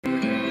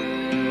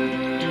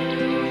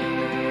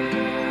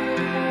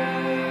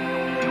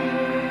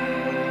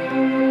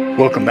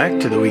Welcome back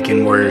to the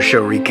Weekend Warrior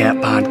Show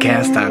Recap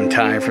Podcast. I'm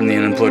Ty from the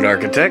Unemployed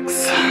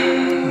Architects.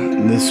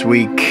 This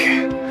week,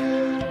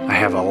 I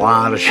have a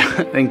lot of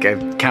I think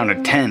I've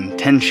counted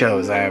 10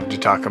 shows I have to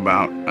talk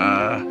about.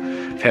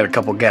 I've had a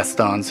couple guests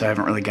on, so I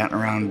haven't really gotten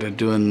around to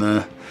doing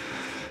the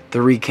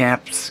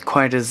recaps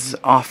quite as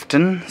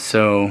often.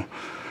 So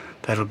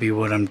that'll be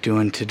what I'm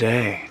doing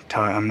today.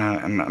 I'm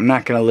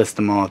not going to list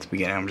them all at the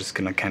beginning. I'm just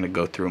going to kind of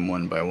go through them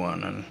one by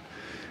one, and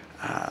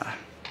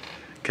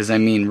because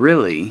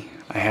really,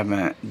 I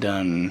haven't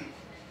done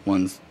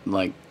ones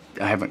like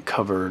I haven't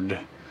covered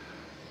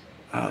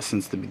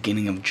since the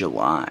beginning of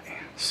July.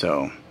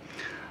 So,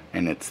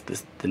 and it's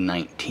the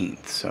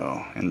 19th.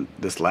 So, and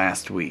this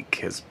last week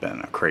has been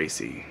a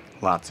crazy,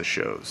 lots of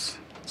shows.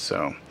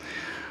 So,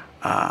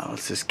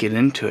 let's just get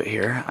into it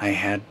here. I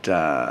had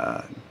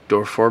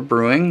Door 4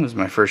 Brewing. It was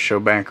my first show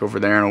back over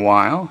there in a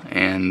while,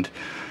 and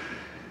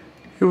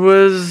it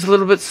was a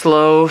little bit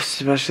slow,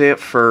 especially at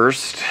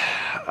first.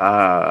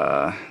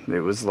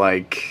 It was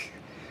like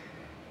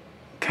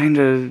kind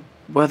of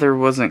weather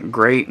wasn't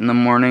great in the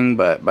morning,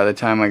 but by the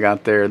time I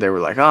got there, they were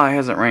like, "Oh, it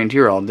hasn't rained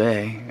here all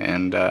day,"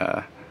 and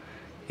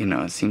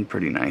it seemed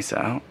pretty nice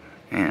out,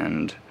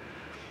 and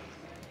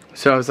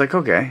so I was like,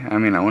 "Okay, I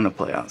want to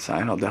play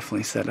outside. I'll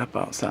definitely set up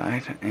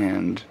outside,"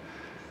 and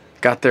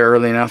got there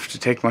early enough to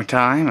take my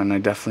time, and I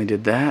definitely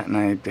did that, and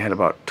I had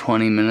about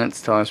 20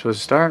 minutes till I was supposed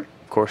to start.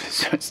 Of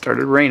course, it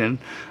started raining.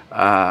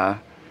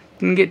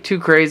 Didn't get too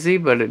crazy,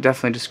 but it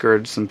definitely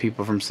discouraged some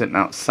people from sitting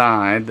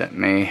outside that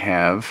may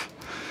have.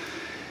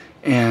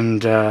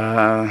 And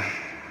I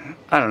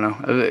don't know.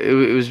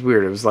 It was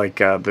weird. It was like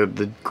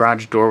the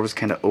garage door was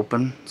kind of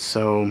open,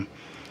 so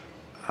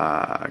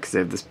because they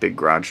have this big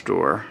garage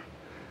door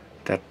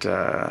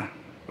that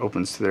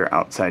opens to their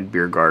outside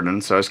beer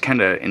garden. So I was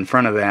kind of in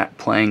front of that,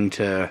 playing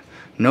to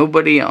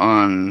nobody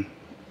on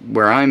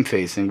where I'm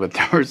facing, but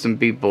there were some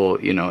people,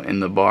 in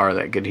the bar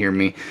that could hear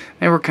me.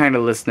 They were kind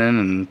of listening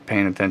and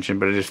paying attention,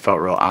 but it just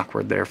felt real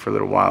awkward there for a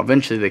little while.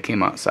 Eventually they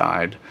came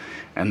outside,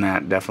 and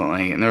that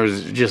definitely, and there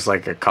was just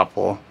like a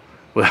couple.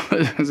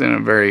 Wasn't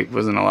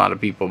a lot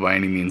of people by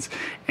any means.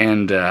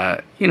 And,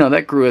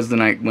 that grew as the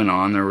night went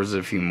on. There was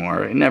a few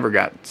more. It never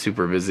got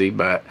super busy,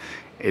 but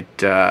it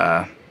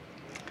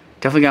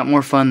definitely got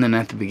more fun than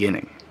at the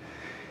beginning.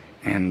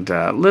 And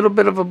a little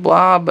bit of a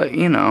blah, but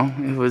it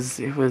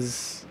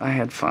was. I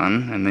had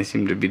fun, and they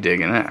seemed to be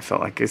digging it. I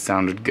felt like it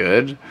sounded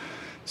good,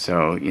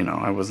 so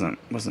I wasn't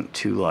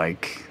too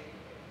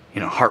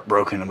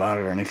heartbroken about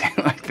it or anything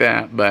like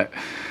that. But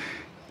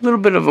a little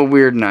bit of a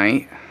weird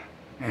night,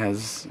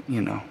 as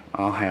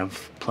I'll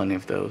have plenty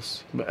of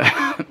those.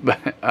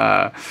 But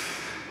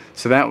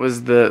so that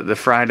was the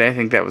Friday. I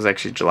think that was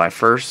actually July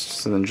 1st.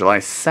 So then July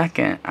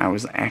 2nd, I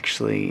was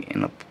actually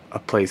in a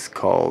place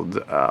called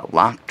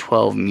Lock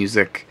 12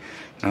 Music.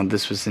 Now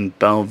this was in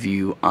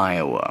Bellevue,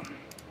 Iowa.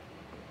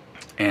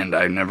 And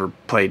I never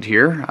played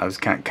here. I was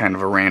kind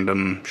of a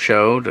random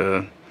show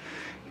to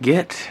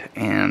get.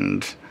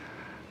 And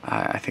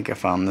I think I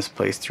found this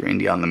place through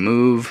Indie on the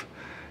Move.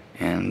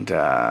 And it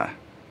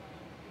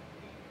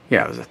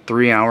was a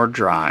 3-hour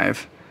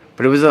drive.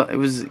 But it was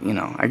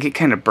I get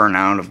kind of burnt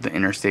out of the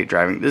interstate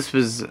driving. This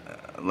was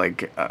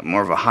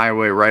more of a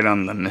highway right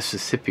on the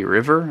Mississippi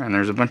River, and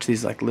there's a bunch of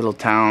these little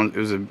towns. It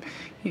was a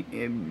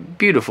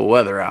beautiful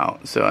weather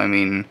out, so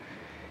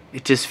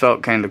it just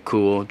felt kind of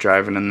cool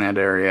driving in that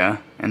area.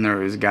 And there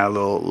was got a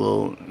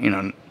little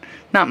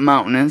not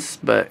mountainous,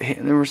 but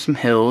there were some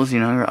hills,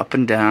 up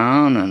and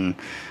down, and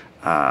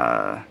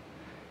I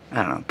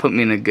don't know, put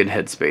me in a good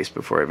headspace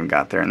before I even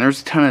got there. And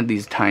there's a ton of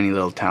these tiny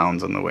little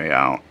towns on the way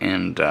out,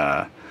 and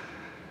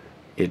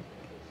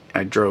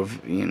I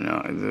drove,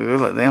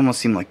 they almost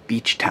seemed like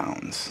beach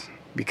towns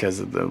because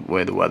of the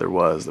way the weather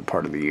was, the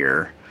part of the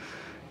year.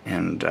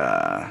 And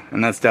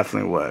that's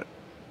definitely what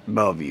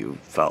Bellevue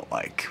felt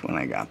like when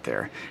I got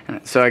there.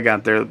 And so I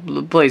got there.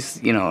 The place,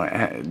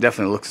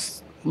 definitely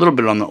looks a little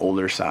bit on the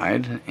older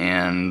side.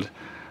 And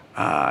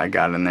I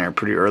got in there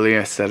pretty early.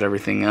 I set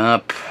everything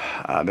up.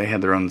 They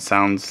had their own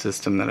sound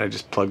system that I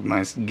just plugged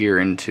my gear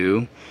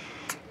into.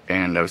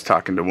 And I was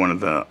talking to one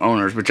of the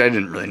owners, which I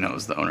didn't really know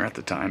was the owner at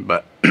the time,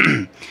 but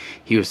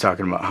he was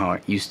talking about how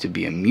it used to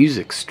be a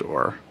music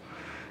store.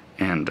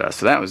 And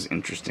so that was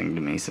interesting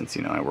to me since,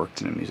 I worked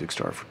in a music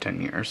store for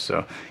 10 years.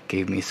 So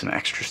gave me some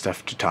extra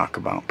stuff to talk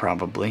about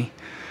probably.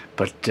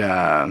 But,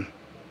 I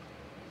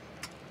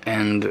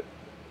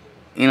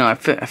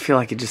feel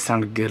like it just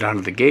sounded good out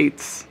of the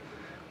gates.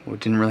 We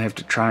didn't really have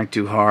to try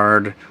too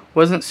hard.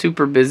 Wasn't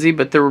super busy,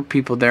 but there were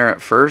people there at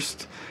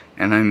first.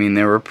 And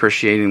they were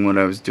appreciating what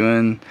I was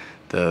doing.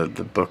 The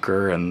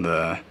booker and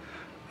the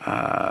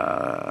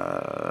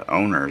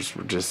owners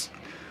were just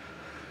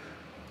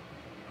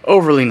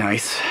overly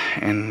nice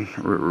and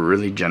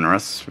really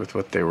generous with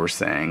what they were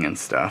saying and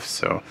stuff.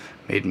 So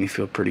made me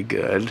feel pretty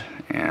good.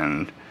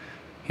 And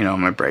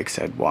my breaks,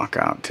 I'd walk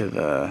out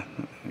to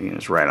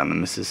it's right on the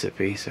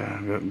Mississippi. So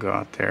I'd go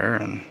out there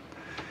and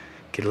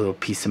get a little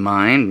peace of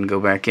mind and go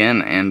back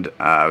in. And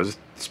I was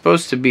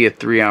supposed to be a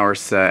 3-hour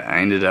set. I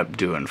ended up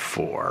doing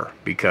 4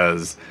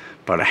 because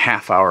about a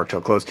half hour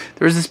till close.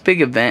 There was this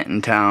big event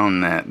in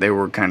town that they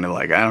were kind of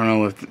like, I don't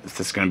know if this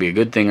is going to be a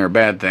good thing or a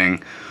bad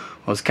thing.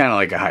 Well, it's kind of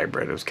like a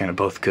hybrid. It was kind of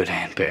both good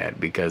and bad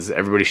because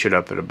everybody showed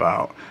up at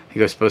about, I think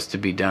it was supposed to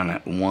be done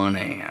at 1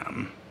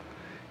 a.m.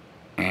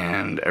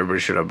 and everybody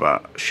showed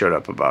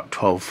up about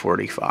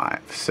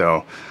 12:45.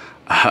 So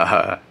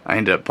I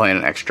ended up playing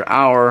an extra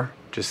hour,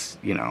 just,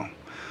 you know,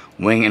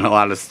 winging a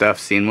lot of stuff,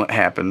 seeing what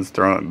happens,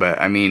 throwing. But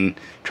I mean,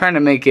 trying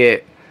to make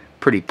it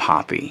pretty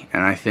poppy,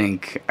 and I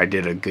think I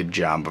did a good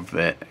job of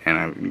it, and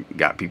I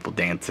got people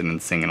dancing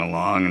and singing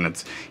along, and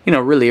it's, you know,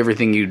 really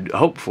everything you'd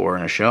hope for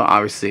in a show.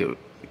 Obviously,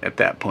 at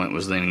that point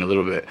was leaning a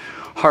little bit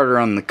harder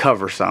on the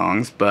cover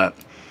songs, but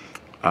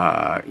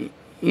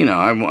you know,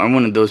 I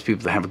wanted those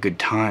people to have a good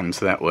time,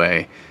 so that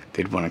way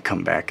they'd want to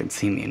come back and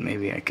see me, and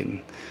maybe I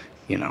can,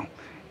 you know,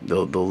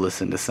 they'll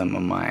listen to some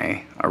of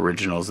my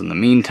originals in the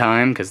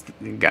meantime, because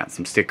they got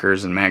some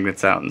stickers and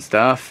magnets out and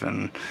stuff,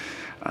 and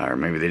or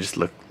maybe they just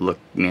look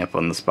me up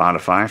on the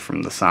Spotify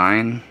from the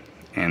sign,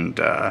 and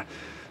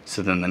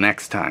so then the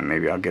next time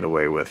maybe I'll get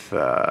away with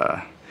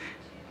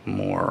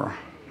more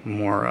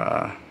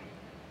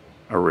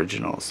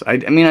originals. I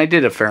mean, I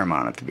did a fair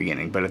amount at the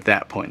beginning, but at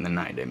that point in the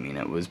night, I mean,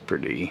 it was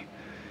pretty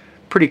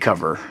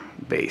cover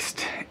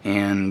based.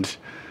 And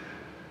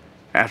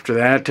after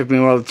that, it took me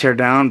a while to tear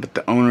down, but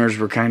the owners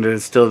were kind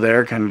of still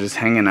there, kind of just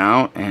hanging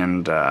out,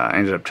 and I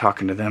ended up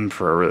talking to them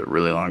for a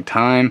really long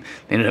time.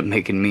 They ended up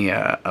making me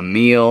a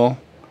meal,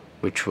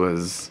 which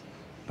was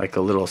like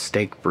a little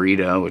steak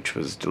burrito, which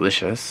was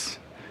delicious.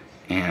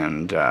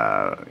 And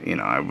you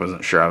know, I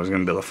wasn't sure I was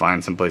going to be able to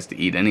find some place to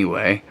eat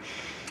anyway.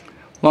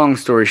 Long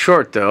story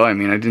short, though, I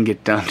mean, I didn't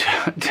get done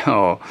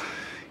till,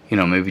 you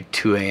know, maybe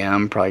 2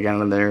 a.m. Probably got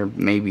out of there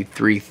maybe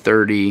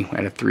 3:30. I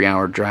had a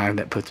 3-hour drive.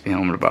 That puts me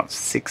home at about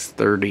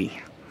 6:30.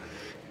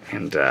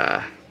 And,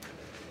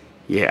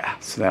 yeah,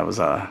 so that was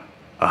a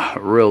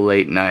real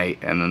late night.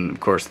 And then,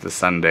 of course, the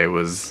Sunday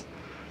was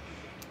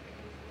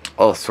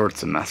all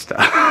sorts of messed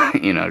up.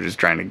 You know, just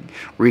trying to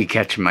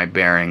recatch my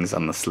bearings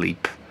on the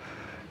sleep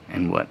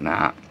and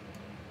whatnot.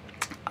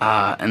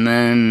 And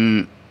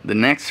then the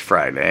next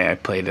Friday, I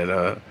played at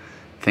a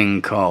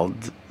thing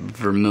called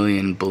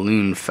Vermilion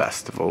Balloon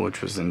Festival,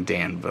 which was in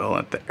Danville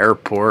at the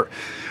airport.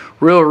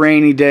 Real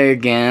rainy day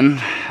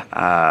again.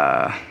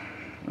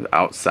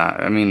 Outside.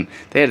 I mean,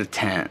 they had a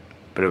tent,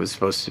 but it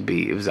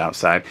was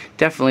outside.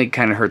 Definitely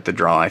kind of hurt the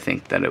draw. I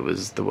think that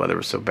the weather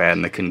was so bad,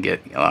 and they couldn't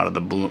get a lot of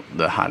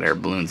the hot air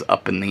balloons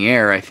up in the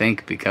air, I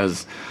think,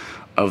 because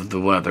of the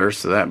weather.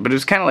 But it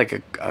was kind of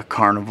like a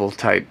carnival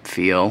type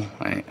feel.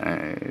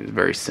 It was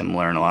very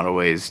similar in a lot of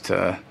ways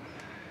to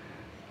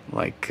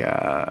like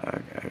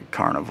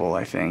carnival,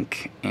 I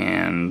think.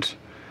 And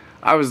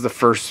I was the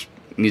first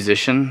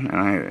musician,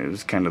 and it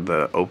was kind of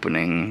the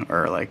opening,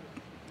 or like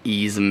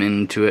ease them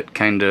into it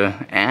kind of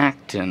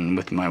act. And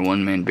with my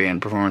one-man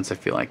band performance, I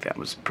feel like that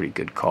was a pretty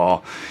good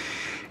call.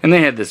 And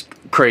they had this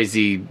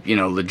crazy, you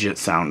know, legit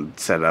sound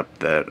setup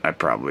that I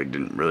probably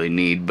didn't really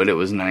need, but it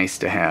was nice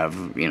to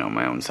have, you know,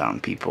 my own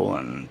sound people,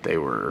 and they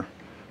were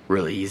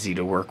really easy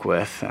to work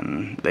with,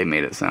 and they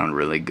made it sound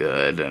really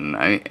good. And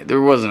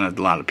there wasn't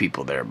a lot of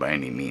people there by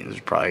any means. There was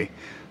probably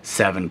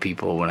 7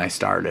 people when I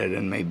started,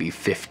 and maybe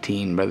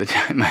 15 by the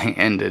time I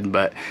ended,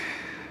 but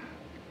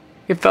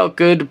it felt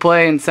good to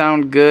play and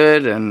sound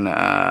good. And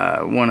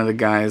one of the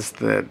guys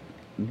that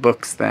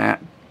books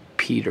that,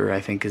 Peter, I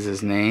think is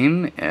his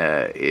name,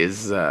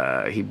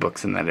 he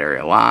books in that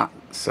area a lot.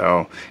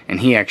 So, and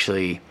he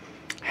actually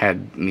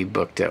had me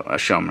booked at a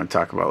show I'm going to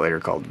talk about later,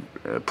 called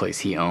a place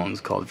he owns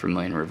called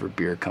Vermilion River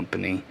Beer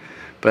Company.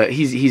 But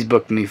he's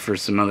booked me for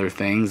some other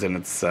things, and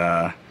it's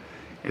all.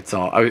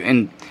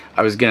 And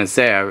I was gonna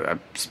say I'm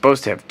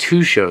supposed to have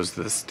 2 shows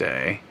this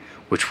day,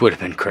 which would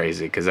have been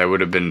crazy, because I would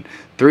have been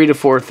 3 to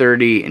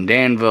 4:30 in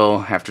Danville,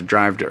 have to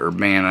drive to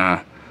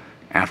Urbana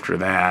after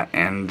that,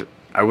 and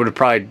I would have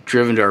probably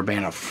driven to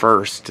Urbana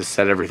first to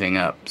set everything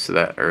up, so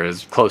that, or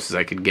as close as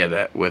I could get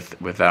it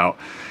without,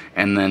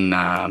 and then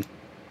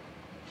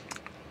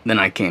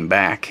I came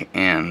back,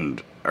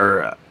 and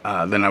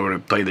then I would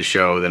have played the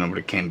show, then I would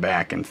have came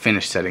back and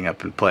finished setting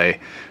up and play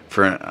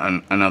for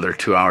another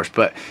 2 hours,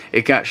 but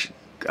it got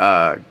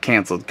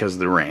canceled because of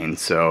the rain,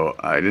 so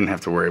I didn't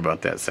have to worry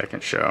about that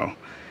second show,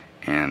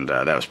 and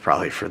that was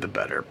probably for the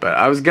better. But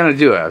I was gonna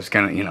do it. I was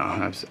gonna, you know,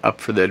 I was up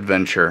for the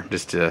adventure,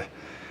 just to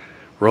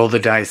roll the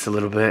dice a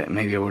little bit.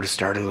 Maybe I would have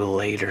started a little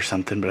late or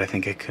something, but I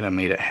think I could have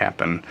made it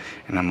happen,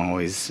 and I'm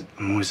always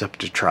up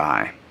to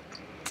try.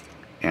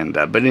 And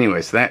but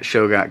anyway, so that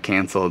show got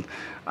canceled.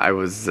 I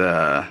was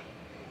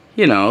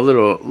you know, a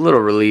little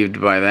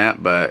relieved by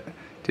that, but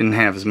didn't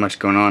have as much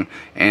going on.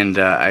 And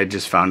I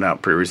just found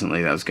out pretty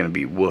recently that was going to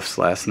be Wolf's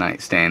last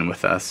night staying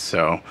with us,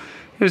 so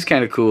it was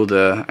kind of cool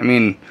to, I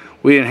mean,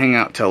 we didn't hang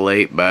out till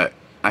late, but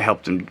I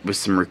helped him with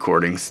some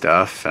recording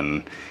stuff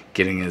and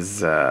getting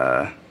his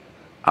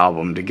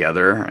album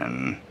together,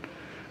 and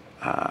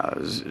it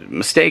was a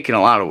mistake in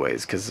a lot of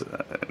ways, because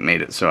it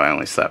made it so I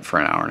only slept for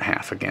an hour and a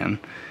half again.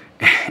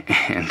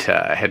 And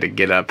I had to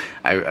get up.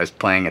 I was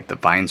playing at the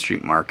Vine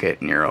Street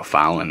Market near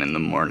O'Fallon in the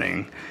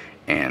morning,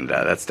 and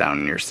that's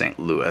down near St.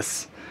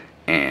 Louis.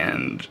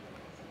 And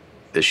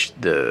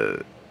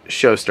the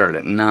show started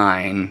at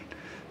 9,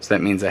 so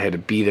that means I had to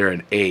be there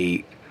at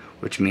 8,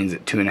 which means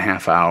at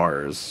 2.5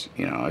 hours,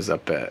 I was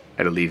up at,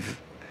 I had to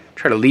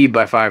try to leave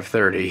by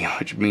 5:30,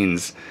 which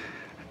means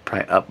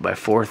probably up by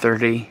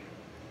 4:30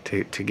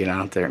 to get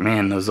out there.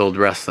 Man, those old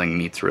wrestling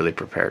meets really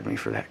prepared me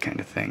for that kind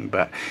of thing.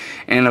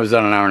 And I was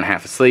on an hour and a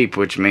half of sleep,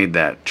 which made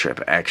that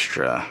trip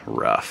extra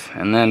rough.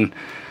 And then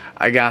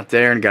I got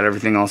there and got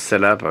everything all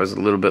set up. I was a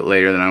little bit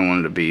later than I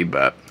wanted to be,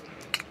 but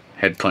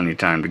had plenty of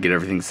time to get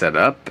everything set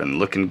up and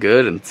looking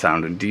good and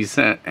sounding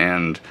decent.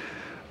 And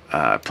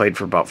played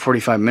for about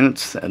 45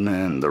 minutes, and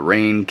then the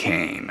rain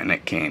came, and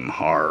it came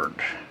hard.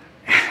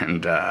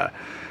 And I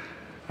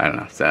don't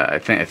know. So I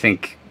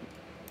think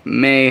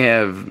may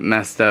have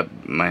messed up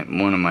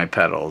one of my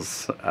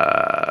pedals,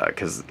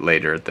 because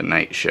later at the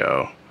night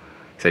show,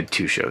 I had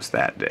 2 shows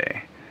that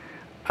day.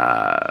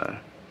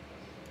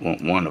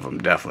 One of them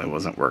definitely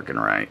wasn't working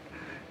right,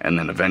 and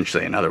then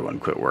eventually another one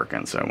quit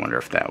working. So I wonder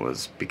if that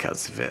was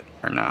because of it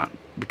or not,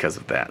 because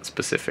of that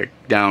specific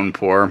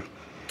downpour.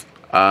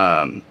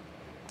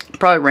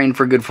 Probably rained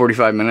for a good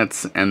 45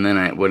 minutes, and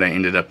then what I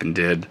ended up and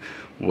did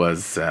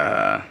was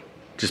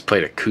just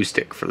played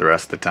acoustic for the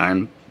rest of the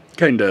time.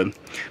 Kind of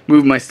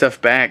move my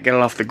stuff back, get it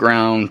off the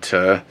ground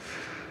to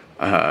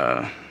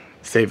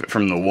save it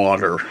from the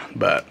water.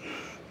 But,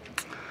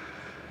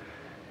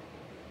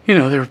 they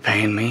were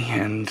paying me,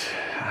 and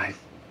I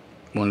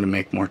wanted to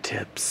make more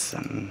tips,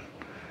 and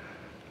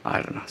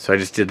I don't know. So I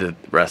just did the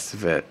rest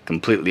of it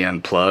completely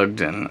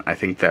unplugged, and I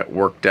think that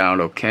worked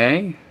out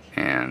okay.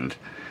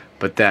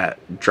 But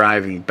that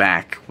driving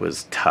back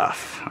was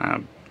tough.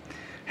 I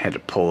had to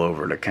pull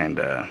over to kind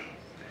of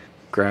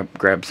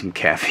grab some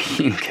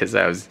caffeine, because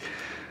I was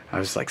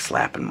like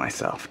slapping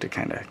myself to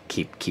kind of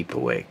keep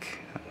awake.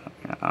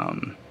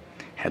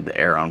 Had the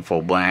air on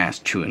full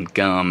blast, chewing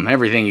gum,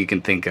 everything you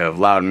can think of,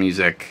 loud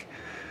music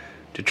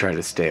to try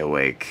to stay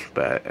awake.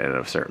 But at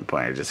a certain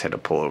point, I just had to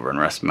pull over and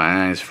rest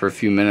my eyes for a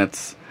few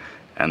minutes,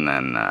 and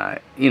then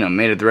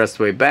made it the rest of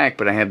the way back.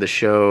 But I had the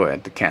show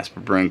at the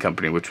Casper Brewing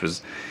Company, which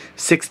was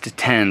 6 to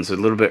 10, so a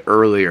little bit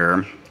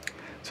earlier.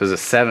 So it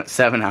was a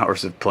 7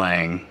 hours of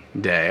playing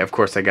day. Of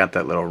course, I got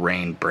that little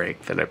rain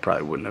break that I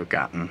probably wouldn't have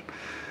gotten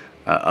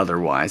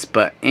otherwise.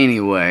 But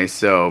anyway,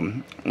 so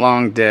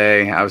long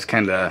day. I was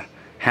kind of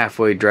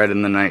halfway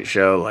dreading the night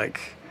show, like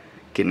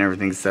getting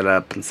everything set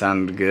up and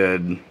sounded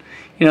good.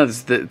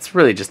 It's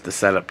really just the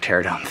setup,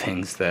 tear down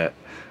things that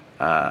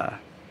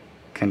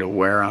kind of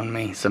wear on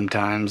me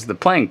sometimes. The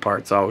playing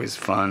part's always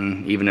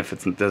fun, even if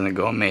it doesn't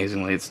go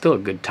amazingly. It's still a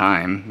good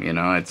time.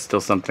 It's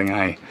still something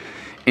I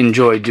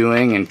enjoy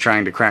doing and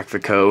trying to crack the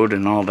code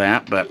and all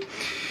that.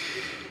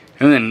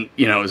 And then,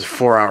 it was a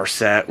 4-hour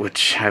set,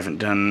 which I haven't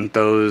done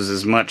those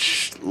as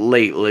much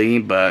lately,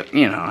 but,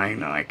 I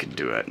know I could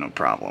do it, no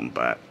problem.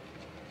 But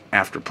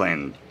after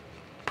playing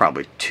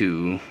probably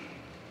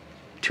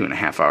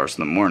 2.5 hours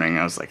in the morning,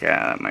 I was like,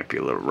 that might be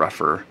a little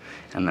rougher.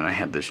 And then I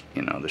had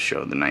the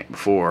show the night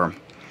before.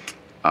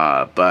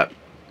 But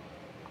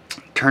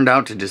turned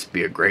out to just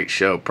be a great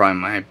show.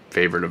 Probably my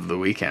favorite of the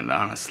weekend,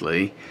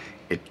 honestly.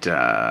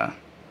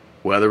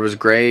 Weather was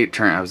great.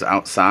 I was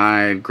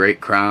outside, great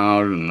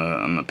crowd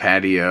on the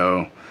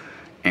patio,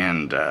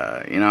 and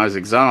I was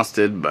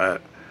exhausted,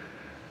 but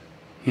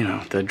the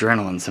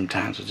adrenaline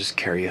sometimes will just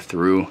carry you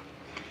through.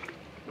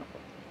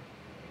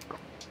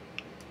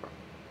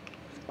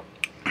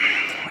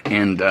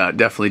 And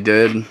definitely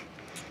did.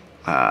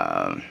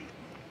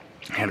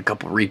 Had a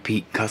couple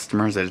repeat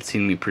customers that had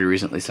seen me pretty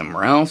recently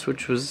somewhere else,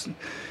 which was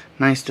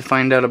nice to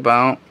find out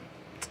about.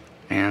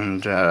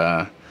 And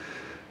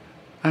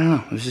I don't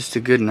know, it was just a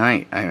good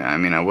night. I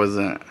mean, I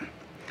wasn't...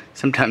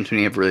 Sometimes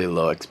when you have really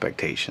low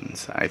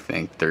expectations, I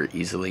think they're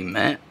easily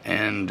met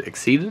and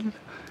exceeded.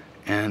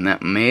 And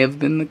that may have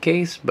been the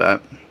case,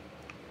 but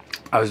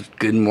I was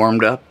good and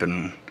warmed up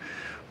and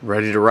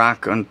ready to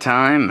rock on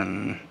time,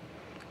 and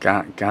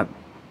got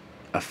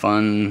a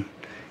fun,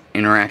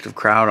 interactive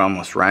crowd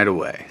almost right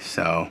away.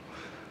 So,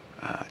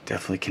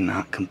 definitely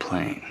cannot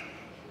complain.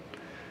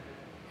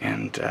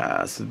 And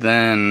so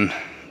then...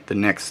 the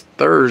next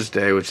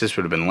Thursday, which this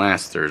would have been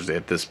last Thursday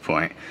at this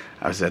point,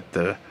 I was at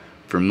the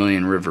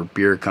Vermilion River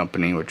Beer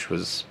Company, which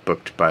was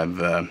booked by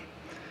the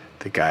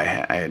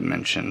guy I had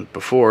mentioned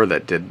before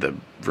that did the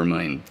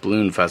Vermilion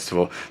Balloon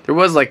Festival. There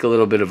was like a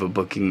little bit of a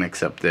booking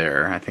mix up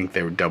there. I think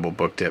they were double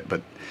booked it,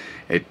 but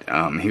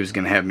he was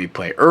going to have me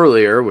play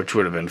earlier, which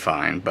would have been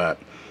fine, but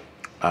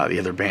the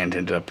other band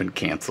ended up and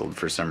canceled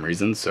for some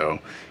reason. So,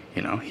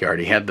 he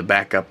already had the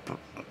backup,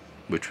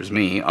 which was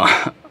me,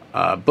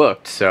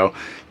 booked, so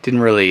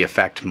didn't really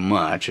affect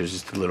much. It was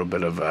just a little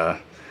bit of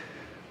a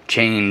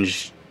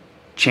change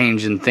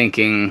in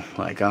thinking,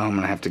 like, I'm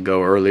gonna have to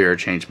go earlier,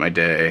 change my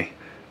day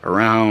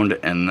around,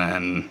 and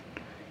then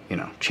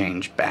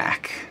change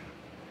back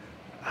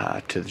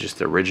to just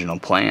the original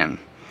plan.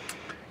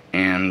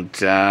 And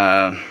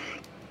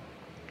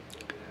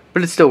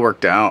but it still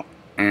worked out,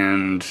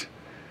 and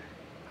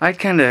I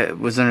kind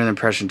of was under the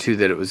impression too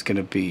that it was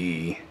gonna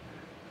be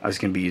I was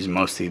going to be using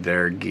mostly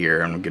their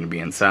gear. I'm going to be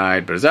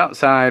inside, but it was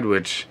outside,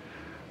 which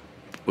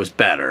was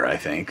better, I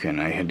think,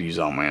 and I had to use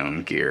all my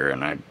own gear,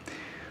 and I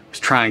was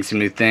trying some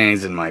new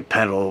things, and my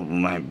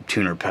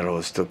tuner pedal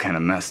was still kind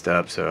of messed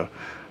up, so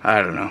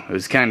I don't know. It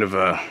was kind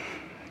of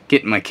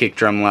getting my kick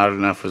drum loud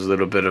enough was a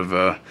little bit of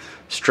a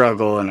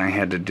struggle, and I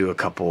had to do a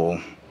couple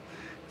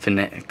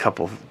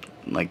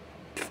like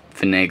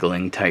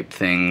finagling type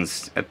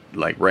things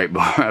right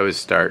before I was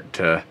start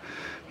to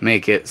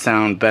make it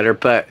sound better.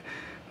 But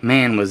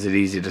man, was it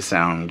easy to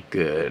sound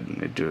good.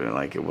 It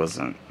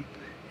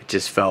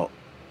just felt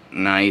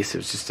nice. It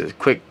was just a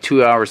quick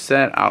 2-hour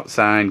set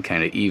outside,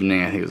 kind of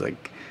evening. I think it was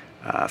like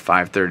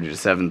 5:30 to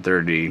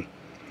 7:30.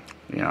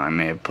 I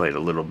may have played a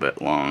little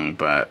bit long,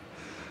 but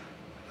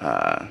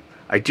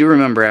I do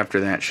remember after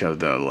that show,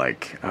 though,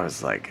 I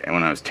was like,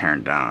 when I was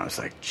tearing down, I was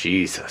like,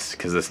 Jesus,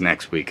 because this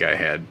next week I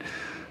had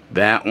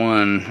that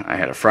one, I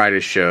had a Friday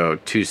show,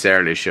 2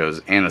 Saturday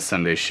shows, and a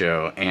Sunday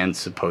show, and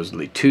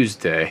supposedly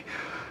Tuesday.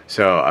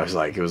 So I was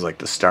like, it was like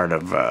the start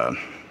of,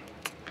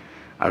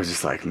 I was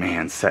just like,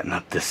 man, setting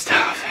up this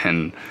stuff,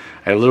 and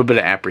I had a little bit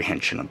of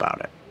apprehension about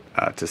it.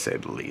 To say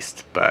the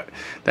least. But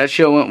that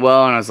show went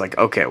well, and I was like,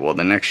 okay, well,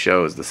 the next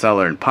show is the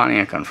Cellar in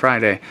Pontiac on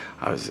Friday.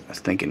 I was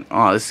thinking,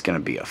 oh, this is going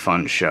to be a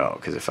fun show,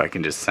 because if I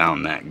can just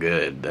sound that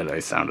good that I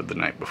sounded the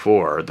night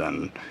before,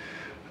 then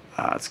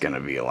it's going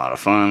to be a lot of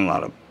fun. A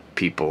lot of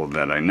people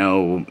that I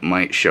know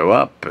might show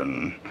up,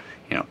 and,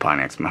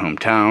 Pontiac's my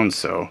hometown,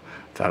 so I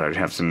thought I'd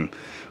have some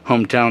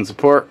hometown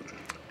support.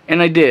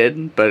 And I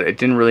did, but it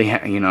didn't really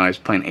I was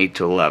playing 8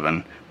 to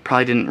 11.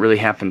 Probably didn't really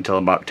happen until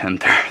about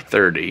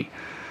 10:30.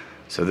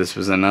 So this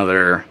was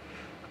another,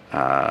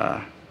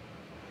 and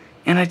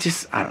I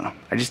don't know,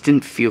 I just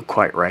didn't feel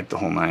quite right the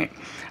whole night.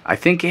 I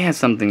think it has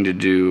something to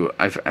do,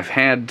 I've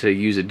had to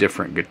use a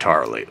different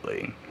guitar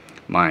lately.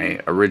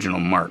 My original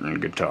Martin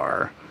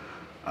guitar,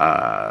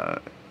 the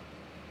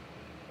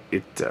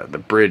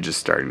bridge is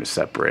starting to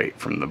separate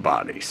from the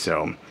body.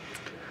 So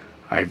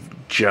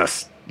I've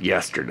just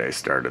yesterday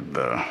started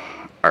the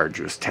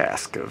arduous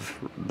task of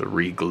the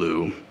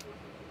re-glue,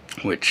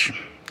 which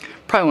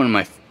probably one of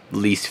my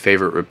least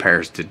favorite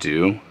repairs to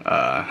do,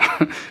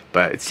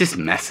 but it's just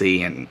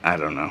messy, and I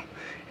don't know,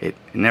 it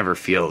never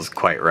feels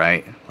quite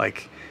right.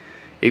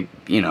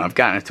 I've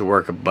gotten it to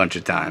work a bunch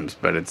of times,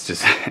 but it's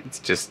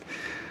just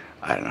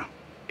I don't know,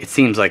 it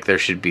seems like there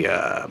should be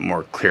a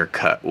more clean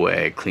cut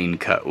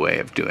way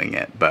of doing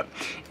it. But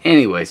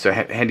anyway, so I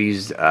had to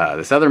use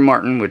this other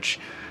Martin,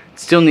 which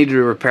still needed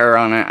a repair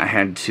on it. I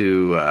had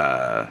to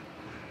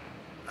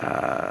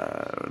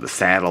the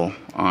saddle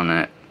on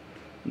it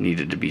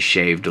needed to be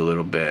shaved a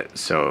little bit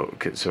so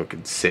it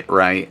could sit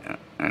right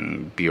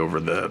and be over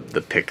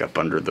the pickup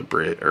under the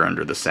bridge or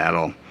under the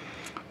saddle,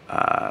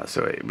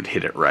 so it would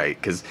hit it right.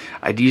 Because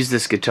I'd used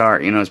this guitar,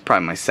 it's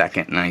probably my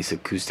second nice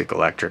acoustic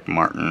electric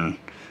Martin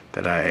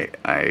that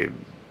I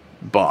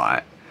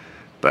bought,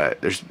 but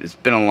it's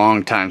been a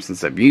long time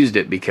since I've used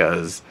it,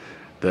 because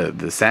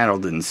the saddle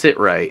didn't sit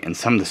right, and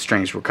some of the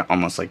strings were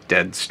almost like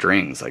dead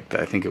strings. I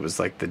think it was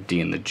like the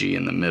D and the G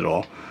in the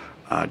middle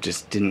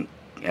just didn't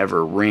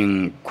ever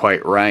ring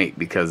quite right,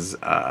 because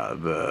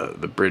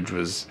the bridge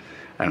was,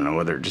 I don't know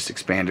whether it just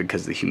expanded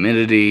because of the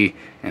humidity,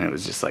 and it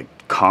was just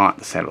the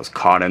saddle was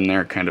caught in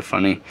there, kind of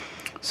funny.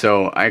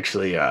 So I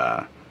actually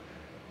I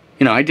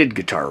did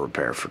guitar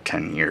repair for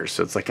 10 years,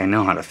 so it's I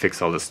know how to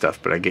fix all this stuff,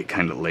 but I get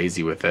kind of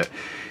lazy with it.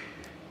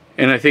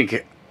 And I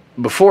think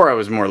before I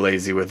was more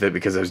lazy with it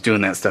because I was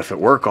doing that stuff at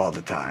work all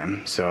the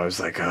time, so I was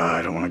like, oh,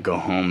 I don't want to go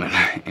home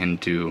and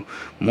do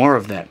more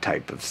of that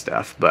type of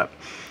stuff. But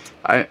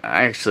I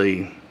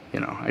actually,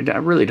 I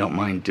really don't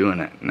mind doing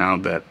it now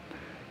that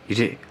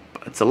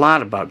it's a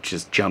lot about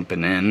just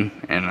jumping in,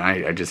 and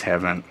I just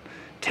haven't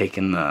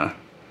taken the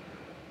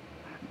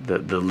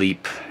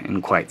leap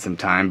in quite some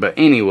time. But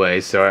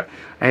anyway, so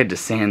I had to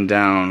sand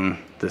down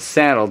the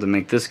saddle to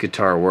make this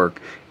guitar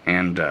work,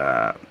 and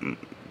I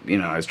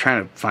was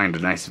trying to find a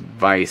nice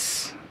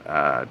vise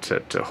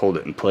to hold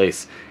it in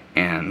place,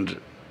 and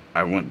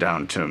I went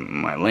down to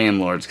my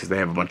landlord's because they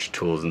have a bunch of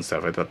tools and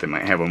stuff. I thought they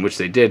might have one, which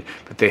they did,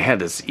 but they had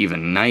this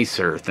even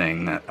nicer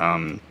thing that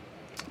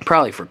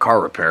probably for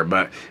car repair,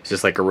 but it's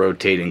just like a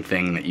rotating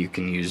thing that you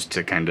can use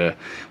to kind of,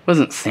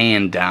 wasn't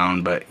sand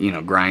down, but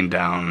grind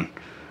down,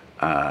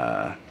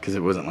 because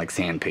it wasn't like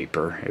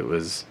sandpaper, it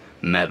was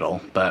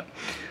metal, but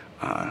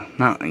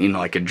not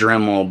like a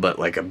Dremel, but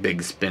like a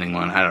big spinning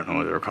one. I don't know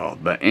what they were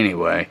called, but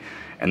anyway.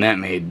 And that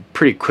made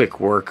pretty quick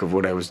work of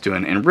what I was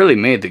doing, and really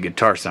made the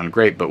guitar sound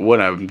great. But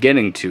what I'm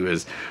getting to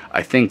is,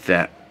 I think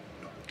that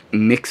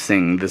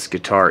mixing this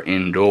guitar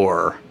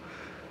indoor,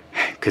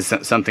 because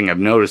something I've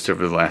noticed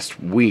over the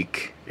last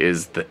week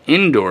is the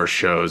indoor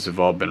shows have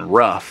all been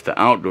rough. The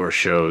outdoor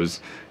shows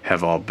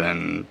have all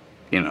been,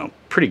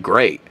 pretty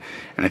great.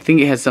 And I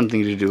think it has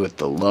something to do with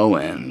the low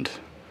end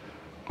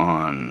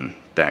on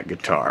that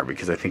guitar,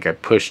 because I think I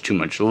pushed too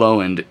much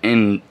low end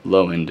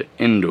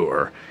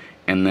indoor,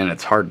 and then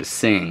it's hard to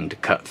sing, to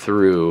cut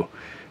through,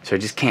 so I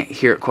just can't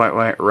hear it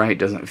quite right,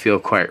 doesn't feel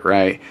quite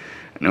right.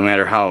 no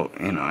matter how,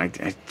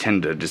 I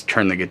tend to just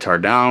turn the guitar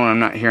down when I'm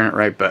not hearing it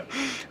right. But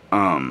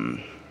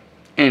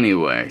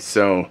anyway,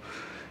 so,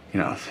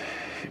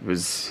 it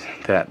was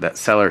that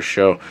cellar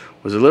show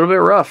was a little bit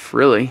rough,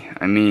 really.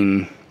 I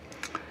mean,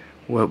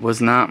 what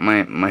was not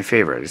my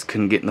favorite. I just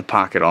couldn't get in the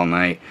pocket all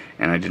night,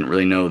 and I didn't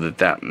really know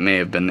that may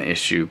have been the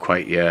issue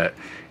quite yet.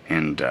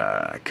 And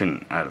I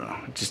don't know,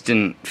 it just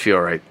didn't feel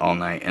right all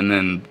night. And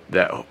then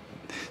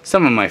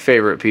some of my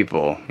favorite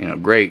people,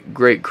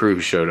 great crew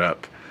showed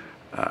up.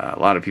 A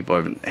lot of people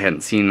I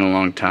hadn't seen in a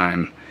long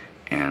time,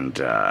 and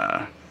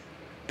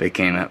they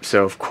came up.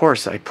 So of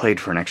course I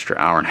played for an extra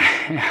hour and a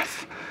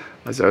half.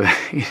 So I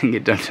didn't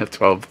get done till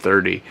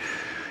 12:30,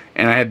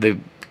 and I had the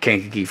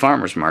Kankakee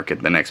Farmers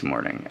Market the next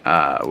morning,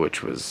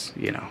 which was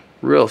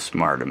real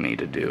smart of me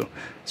to do.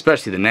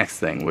 Especially the next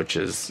thing, which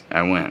is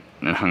I went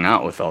and hung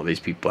out with all these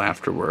people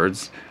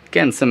afterwards.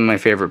 Again, some of my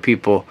favorite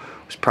people.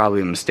 It was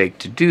probably a mistake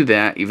to do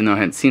that, even though I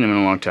hadn't seen them in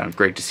a long time.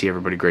 Great to see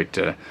everybody.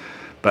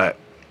 But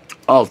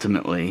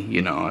ultimately,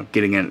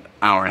 getting an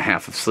hour and a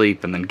half of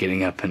sleep and then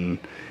getting up and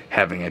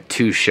having a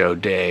 2-show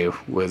day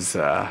was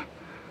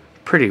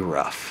pretty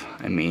rough.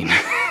 I mean,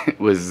 it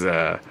was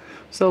a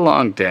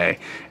long day.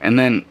 And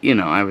then,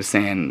 I was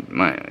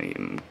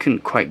saying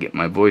couldn't quite get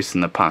my voice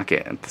in the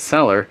pocket at the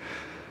cellar.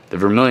 The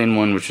Vermilion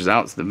one, which was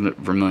out, the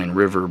Vermilion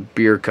River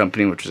Beer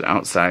Company, which was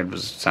outside,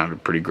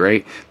 sounded pretty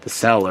great. The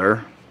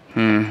cellar,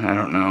 I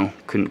don't know,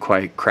 couldn't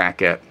quite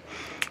crack it.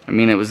 I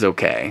mean, it was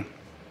okay,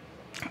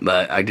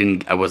 but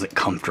I wasn't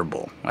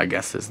comfortable, I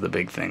guess is the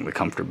big thing. The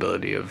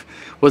comfortability it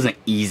wasn't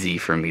easy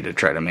for me to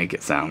try to make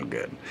it sound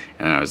good.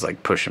 And I was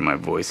like pushing my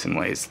voice in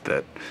ways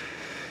that,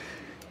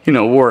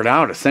 wore it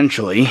out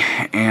essentially.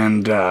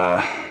 And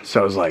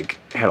so I was like,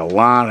 had a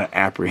lot of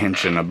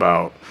apprehension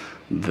about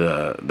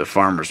the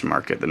farmer's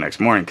market the next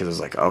morning, because I was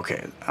like,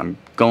 okay, I'm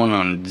going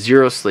on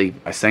 0 sleep.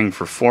 I sang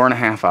for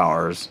 4.5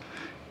 hours,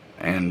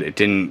 and it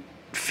didn't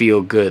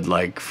feel good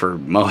like for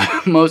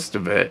most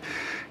of it.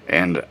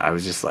 And I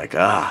was just like,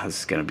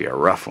 this is going to be a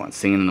rough one.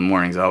 Singing in the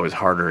morning is always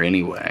harder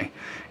anyway.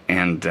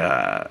 And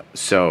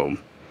so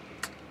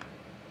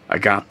I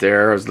got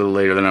there. I was a little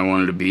later than I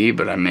wanted to be,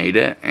 but I made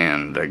it,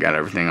 and I got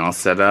everything all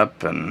set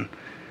up, and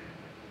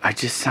I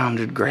just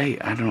sounded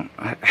great.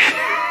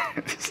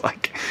 It's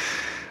like,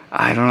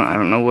 I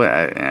don't know what,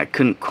 I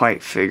couldn't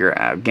quite figure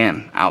out,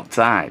 again,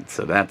 outside.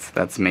 So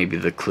that's maybe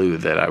the clue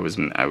that I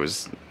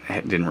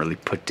didn't really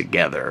put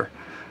together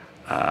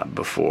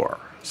before.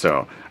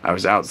 So I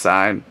was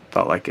outside,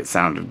 felt like it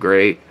sounded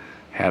great,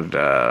 had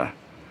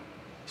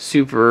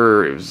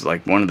it was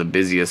like one of the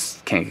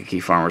busiest Kankakee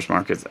Farmers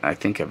Markets I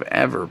think I've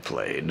ever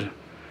played.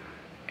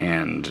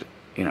 And,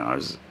 I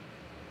was,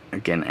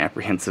 again,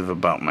 apprehensive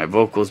about my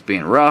vocals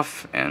being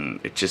rough,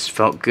 and it just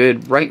felt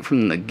good right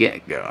from the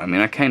get-go. I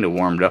mean, I kind of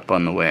warmed up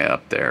on the way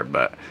up there,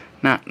 but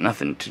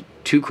nothing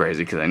too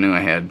crazy, because I knew I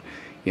had,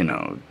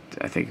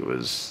 I think it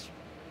was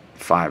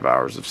 5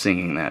 hours of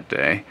singing that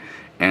day.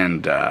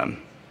 And,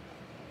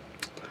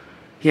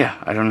 yeah,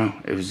 I don't know.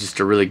 It was just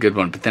a really good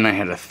one. But then I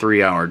had a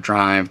 3-hour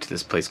drive to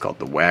this place called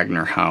the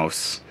Wagner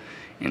House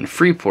in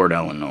Freeport,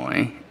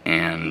 Illinois,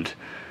 and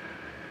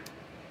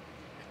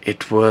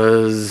it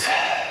was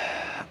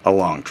a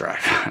long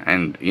drive,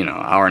 and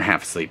hour and a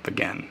half sleep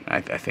again. I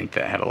think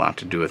that had a lot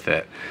to do with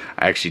it.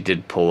 I actually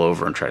did pull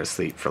over and try to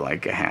sleep for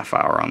like a half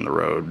hour on the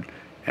road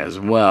as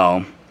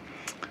well.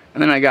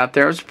 And then I got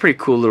there. It was a pretty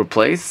cool little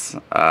place.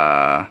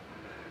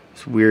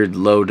 This weird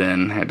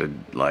load-in. Had to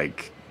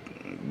like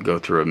go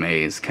through a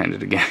maze kind of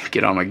to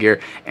get all my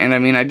gear. And I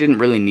mean, I didn't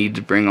really need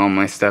to bring all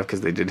my stuff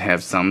because they did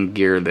have some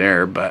gear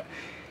there, but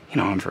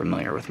I'm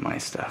familiar with my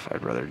stuff.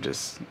 I'd rather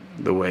just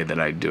the way that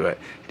I do it.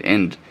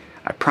 And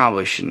I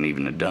probably shouldn't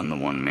even have done the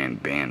one-man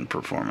band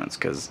performance,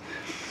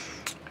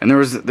 and there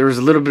was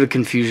a little bit of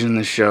confusion in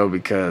the show,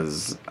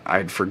 because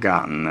I'd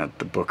forgotten that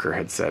the booker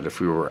had said if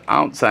we were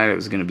outside it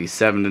was going to be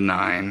 7 to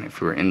 9,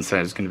 if we were inside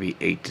it was going to be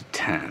 8 to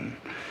 10.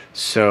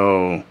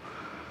 So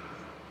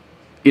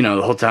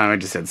the whole time I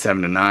just had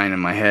 7 to 9 in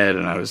my head,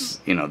 and I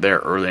was there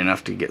early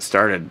enough to get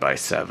started by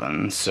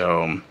 7.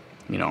 So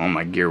all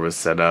my gear was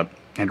set up.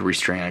 I had to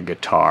restring a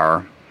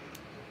guitar.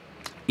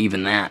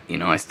 Even that,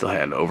 I still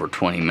had over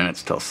 20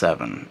 minutes till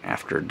 7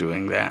 after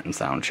doing that and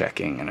sound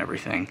checking and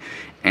everything.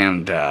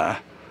 And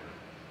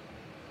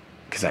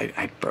because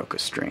I broke a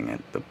string at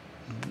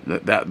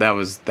that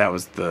was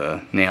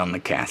the nail in the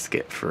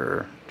casket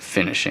for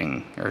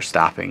finishing or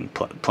stopping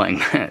playing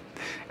that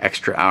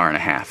extra hour and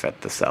a half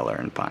at the cellar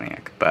in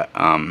Pontiac. But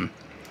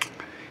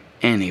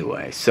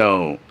anyway,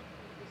 so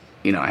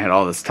I had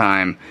all this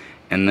time,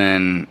 and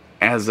then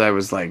as I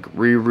was like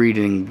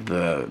rereading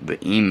the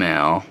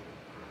email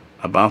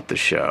about the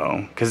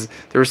show, because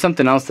there was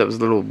something else that was a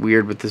little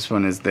weird with this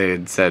one, is they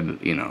had said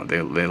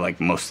they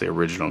like most of the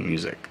original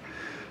music.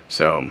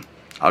 So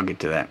I'll get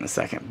to that in a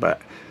second.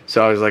 But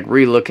so I was like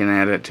re-looking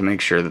at it to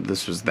make sure that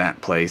this was that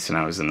place and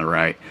I was in the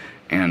right.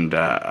 And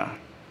I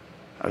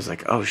was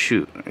like, oh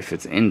shoot, if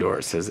it's indoor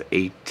it says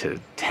 8 to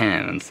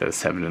 10 instead of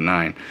 7 to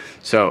 9.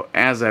 So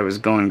as I was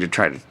going to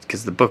try to,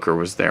 because the booker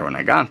was there when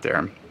I got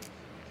there,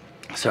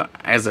 So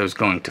as I was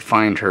going to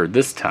find her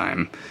this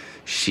time,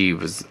 she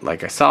was,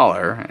 like, I saw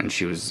her, and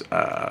she was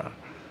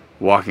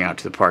walking out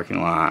to the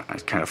parking lot. I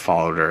kind of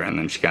followed her, and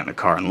then she got in a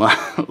car and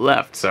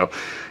left. So,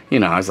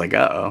 I was like,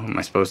 uh-oh, am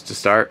I supposed to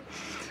start?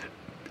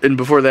 And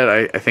before that,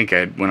 I think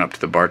I went up to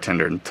the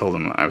bartender and told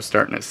him I was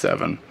starting at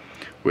 7,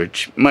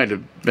 which might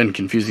have been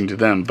confusing to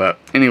them. But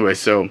anyway,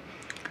 so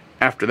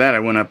after that, I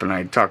went up and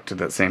I talked to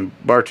that same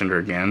bartender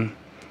again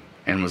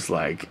and was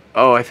like,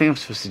 oh, I think I'm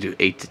supposed to do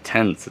 8 to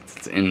 10 since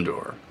it's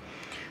indoor.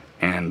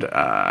 And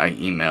I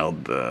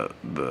emailed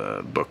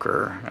the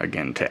booker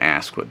again to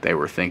ask what they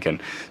were thinking.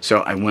 So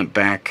I went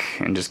back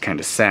and just kind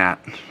of sat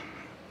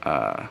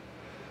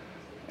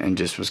and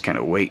just was kind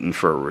of waiting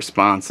for a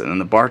response. And then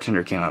the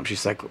bartender came up.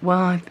 She's like,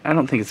 well, I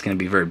don't think it's going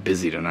to be very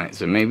busy tonight,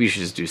 so maybe you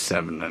should just do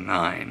 7 to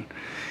 9.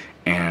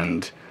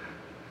 And,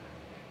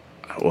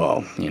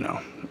 well,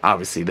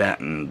 obviously that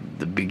and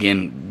the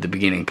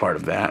beginning part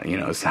of that,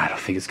 is I don't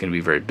think it's going to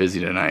be very busy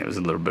tonight. It was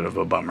a little bit of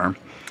a bummer.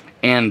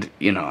 And,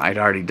 I'd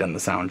already done the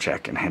sound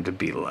check and had to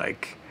be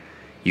like,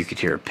 you could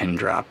hear a pin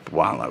drop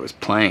while I was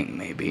playing,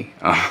 maybe.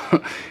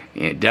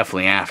 Yeah,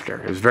 definitely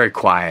after. It was very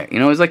quiet.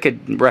 It was like a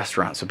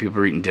restaurant, so people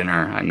were eating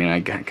dinner. I mean,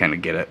 I kind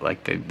of get it.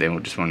 Like, they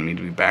just wanted me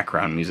to be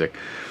background music.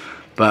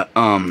 But,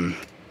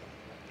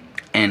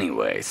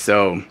 anyway,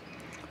 so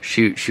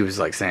she was,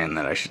 like, saying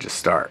that I should just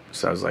start.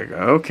 So I was like,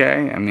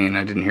 okay. I mean,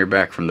 I didn't hear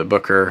back from the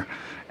booker.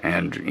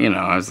 And,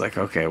 I was like,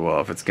 okay, well,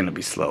 if it's going to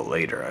be slow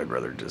later, I'd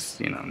rather just,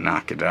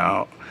 knock it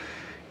out.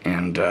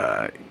 And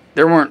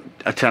there weren't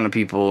a ton of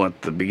people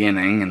at the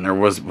beginning, and there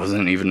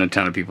wasn't even a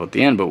ton of people at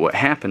the end. But what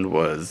happened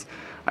was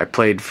I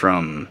played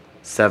from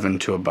 7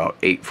 to about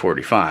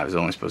 8:45. I was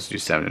only supposed to do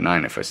 7 to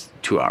 9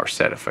 2-hour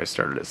set if I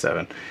started at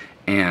 7.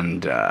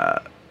 And,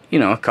 a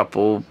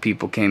couple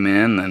people came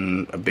in,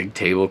 and a big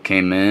table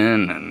came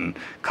in, and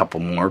a couple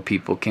more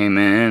people came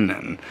in.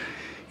 And,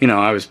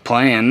 I was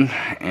playing,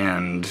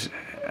 and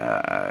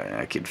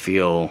I could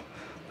feel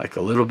like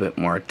a little bit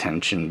more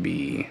attention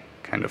be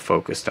kind of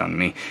focused on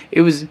me.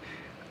 It was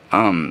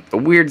a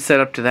weird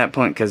setup to that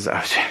point because I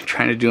was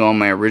trying to do all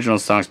my original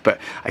songs, but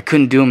I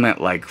couldn't do them at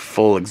like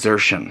full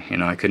exertion.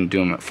 I couldn't do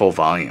them at full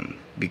volume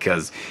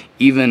because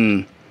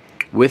even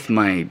with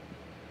my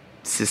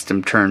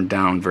system turned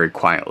down very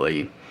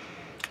quietly,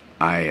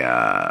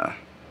 I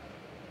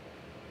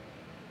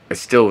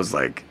still was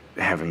like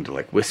having to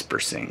like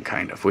whisper sing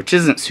kind of, which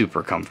isn't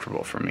super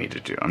comfortable for me to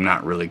do. I'm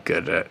not really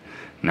good at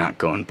not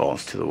going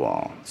balls to the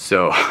wall.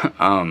 So,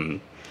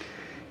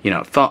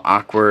 it felt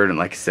awkward, and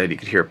like I said, you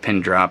could hear a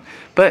pin drop.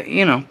 But,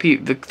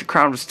 the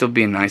crowd was still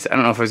being nice. I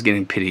don't know if I was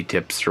getting pity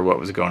tips or what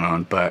was going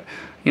on, but,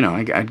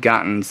 I'd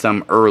gotten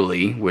some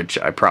early, which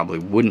I probably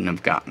wouldn't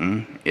have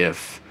gotten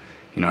if,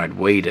 I'd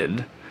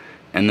waited.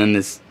 And then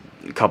this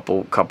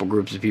couple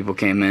groups of people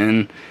came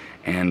in,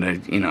 and,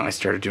 I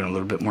started doing a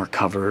little bit more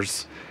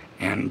covers.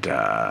 And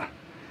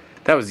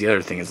that was the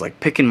other thing, is like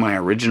picking my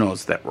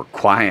originals that were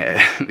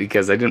quiet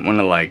because I didn't want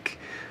to like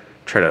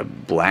try to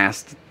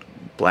blast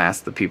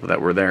the people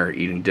that were there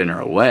eating dinner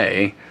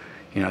away.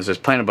 I was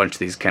just playing a bunch of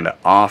these kind of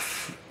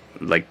off,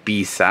 like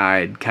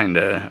B-side kind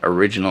of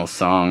original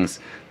songs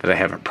that I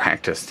haven't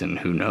practiced in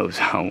who knows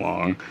how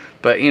long.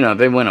 But,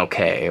 they went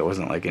okay. It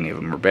wasn't like any of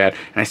them were bad.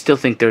 And I still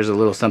think there's a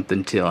little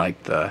something to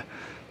like the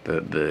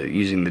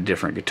using the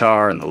different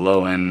guitar and the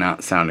low end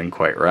not sounding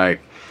quite right.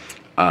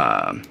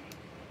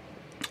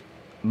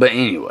 But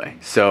anyway,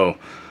 so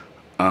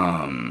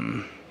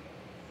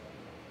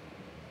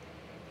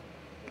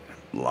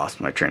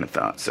lost my train of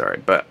thought,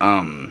 sorry. But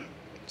so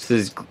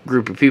this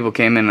group of people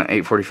came in at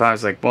 8:45. I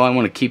was like, well, I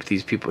want to keep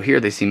these people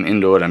here. They seem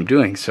into what I'm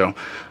doing. So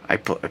I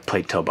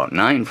played till about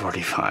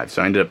 9:45.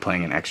 So I ended up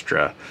playing an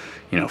extra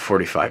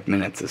 45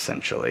 minutes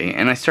essentially.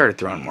 And I started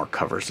throwing more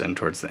covers in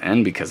towards the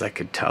end because I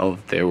could tell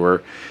they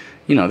were,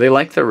 they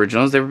liked the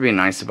originals. They were being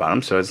nice about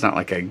them. So it's not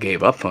like I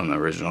gave up on the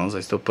originals.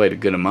 I still played a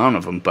good amount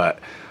of them. But,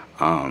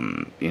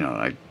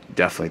 I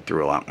definitely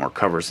threw a lot more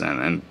covers in.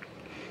 And,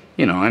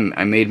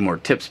 I made more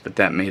tips, but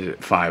that made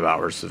it 5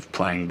 hours of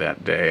playing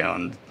that day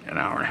on an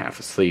hour and a half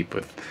of sleep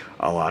with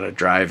a lot of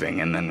driving.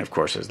 And then, of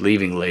course, I was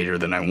leaving later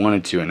than I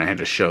wanted to, and I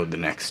had a show the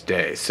next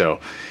day. So,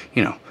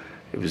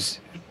 it was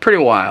pretty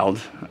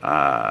wild.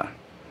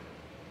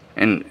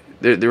 And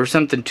there was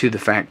something to the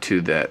fact,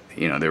 too, that,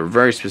 they were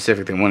very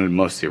specific. They wanted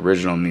most of the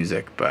original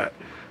music, but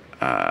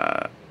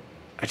I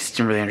just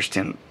didn't really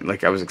understand.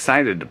 Like, I was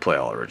excited to play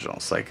all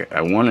originals. Like, I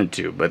wanted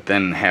to, but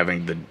then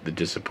having the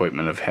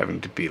disappointment of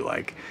having to be,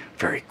 like,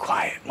 very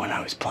quiet when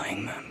I was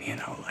playing them,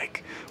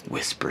 like,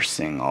 whisper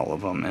sing all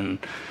of them. And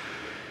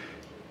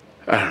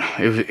I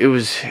don't know. It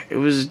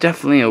was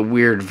definitely a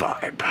weird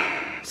vibe.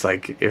 It's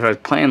like, if I was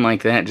playing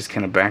like that, just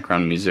kind of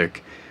background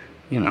music,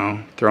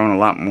 throwing a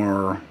lot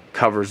more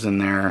covers in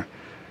there,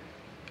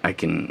 I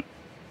could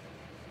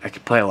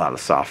play a lot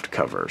of soft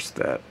covers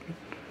that...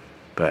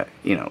 But,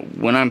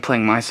 when I'm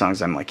playing my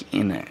songs, I'm, like,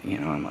 in it,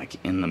 I'm, like,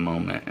 in the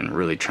moment and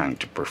really trying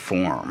to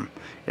perform.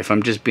 If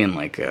I'm just being,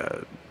 like,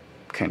 a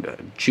kind of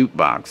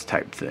jukebox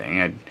type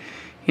thing,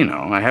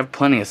 I have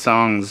plenty of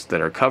songs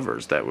that are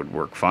covers that would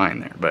work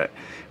fine there. But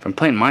if I'm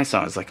playing my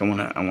songs, like I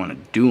wanna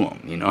do them,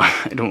 you know.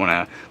 I don't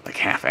wanna like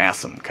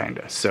half-ass them, kind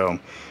of. So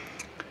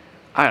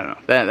I don't know.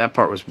 That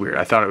part was weird.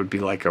 I thought it would be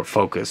like a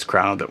focused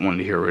crowd that wanted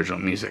to hear original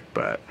music,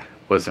 but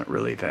wasn't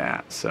really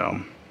that.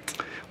 So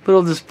a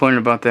little disappointed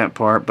about that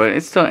part, but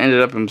it still ended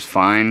up, it was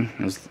fine.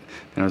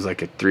 It was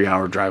like a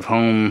 3-hour drive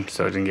home,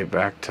 so I didn't get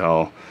back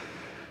till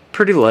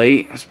pretty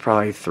late. It was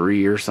probably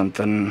 3 or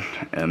something,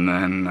 and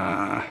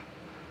then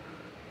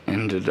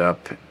ended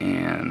up,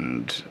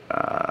 and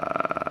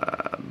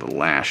the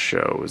last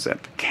show was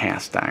at the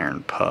Cast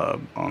Iron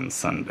Pub on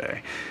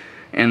Sunday.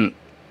 And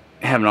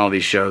having all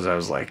these shows, I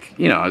was like,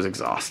 you know, I was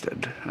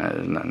exhausted,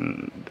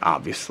 and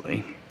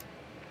obviously,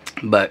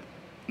 but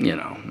you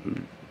know,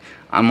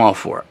 I'm all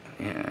for it.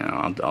 You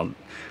know,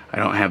 I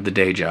don't have the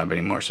day job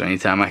anymore, so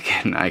anytime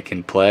I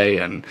can play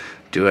and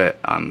do it,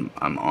 I'm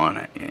on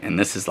it. And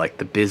this is like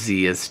the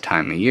busiest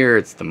time of year.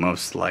 It's the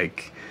most,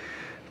 like,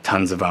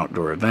 tons of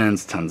outdoor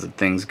events, tons of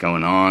things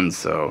going on,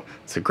 so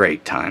it's a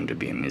great time to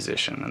be a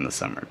musician in the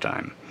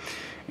summertime.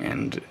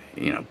 And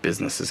you know,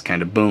 business is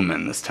kind of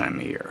booming this time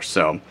of year,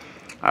 so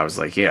I was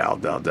like, yeah,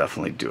 I'll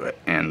definitely do it.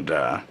 And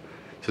so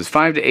it's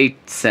 5 to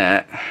 8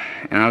 set,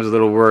 and I was a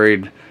little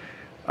worried,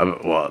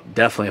 well,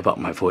 definitely about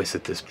my voice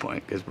at this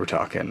point, because we're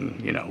talking,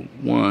 you know,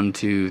 1,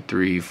 2,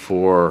 3,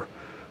 4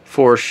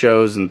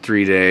 shows in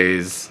 3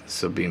 days.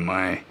 This will be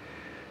my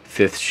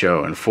 5th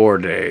show in 4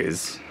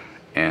 days,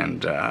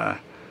 and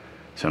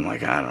so I'm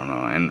like, I don't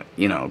know. And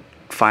you know,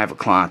 5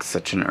 o'clock,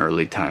 such an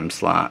early time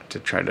slot to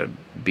try to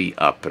be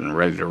up and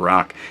ready to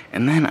rock.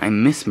 And then I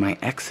miss my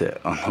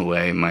exit on the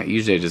way.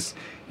 Usually I just,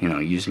 you know,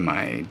 use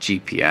my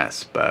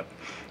GPS, but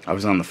I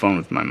was on the phone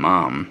with my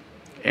mom,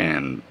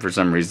 and for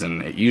some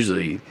reason it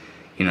usually,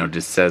 you know,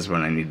 just says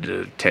when I need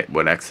to take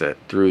what exit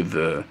through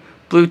the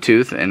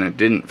Bluetooth, and it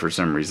didn't for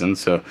some reason.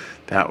 So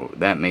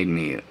that made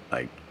me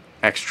like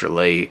extra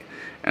late.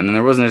 And then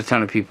there wasn't a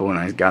ton of people when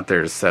I got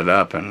there to set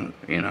up, and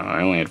you know,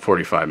 I only had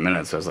 45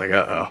 minutes. So I was like,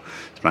 uh-oh,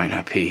 this might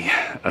not be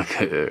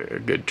a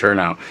good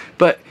turnout.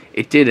 But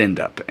it did end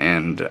up,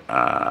 and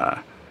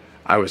I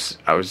was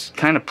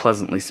kind of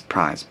pleasantly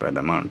surprised by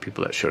the amount of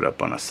people that showed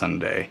up on a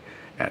Sunday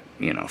at,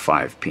 you know,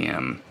 5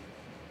 p.m.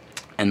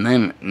 And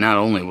then not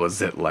only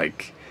was it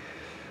like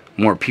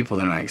more people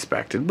than I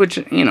expected, which,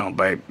 you know,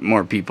 by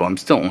more people, I'm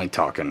still only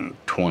talking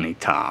 20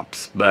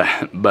 tops,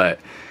 but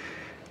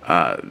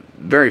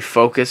very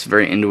focused,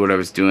 very into what I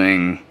was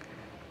doing.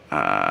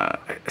 I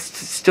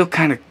still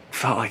kind of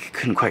felt like I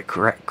couldn't quite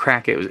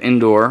crack it. It was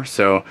indoor,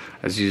 so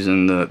I was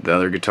using the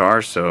other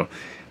guitar, so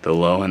the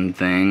low end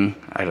thing.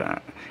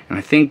 And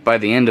I think by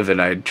the end of it,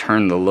 I had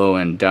turned the low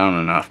end down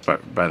enough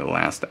by the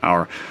last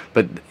hour.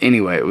 But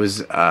anyway, it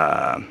was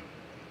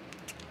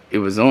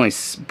only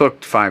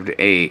booked 5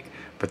 to 8,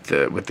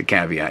 but with the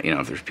caveat, you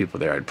know, if there's people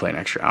there, I'd play an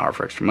extra hour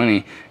for extra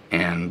money,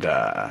 and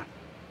that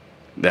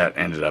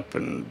ended up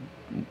and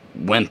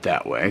went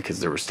that way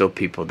because there were still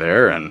people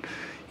there, and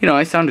you know,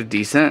 I sounded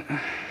decent.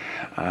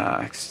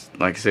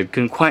 Like I said,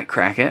 couldn't quite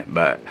crack it,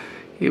 but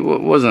it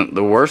wasn't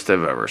the worst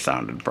I've ever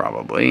sounded,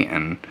 probably.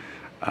 And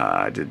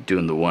I did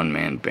doing the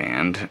one-man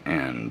band,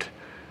 and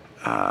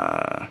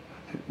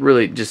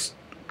really just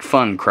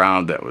fun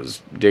crowd that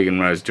was digging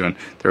what I was doing.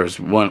 There was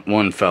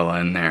one fella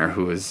in there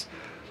who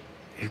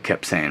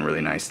kept saying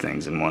really nice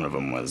things, and one of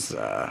them was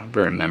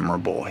very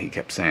memorable. He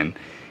kept saying,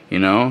 you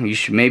know, you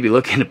should maybe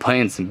look into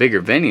playing some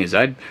bigger venues.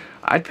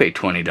 I'd pay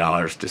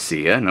 $20 to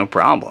see you, no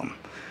problem.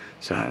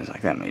 So I was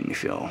like, that made me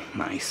feel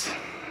nice.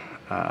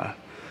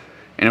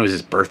 And it was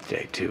his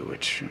birthday too,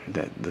 which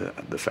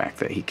the fact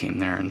that he came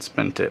there and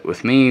spent it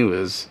with me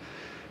was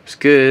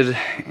good.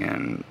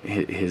 And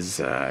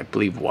his I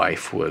believe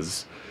wife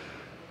was,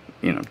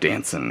 you know,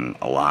 dancing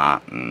a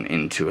lot and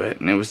into it,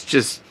 and it was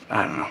just,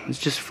 I don't know, it was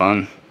just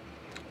fun.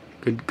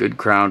 Good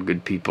crowd,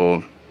 good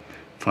people,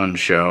 fun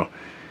show.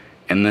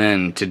 And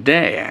then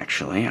today,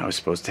 actually, I was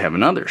supposed to have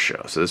another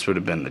show. So this would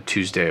have been the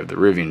Tuesday of the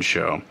Rivian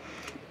show,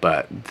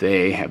 but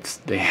they had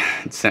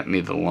sent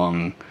me the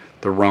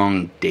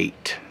wrong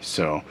date.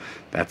 So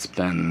that's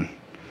been,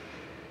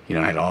 you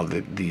know, I had all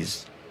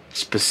these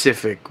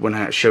specific, when I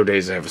have show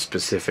days, I have a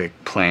specific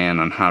plan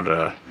on how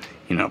to,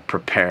 you know,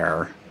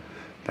 prepare.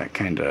 That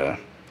kind of,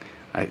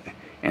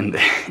 and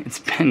it's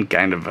been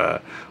kind of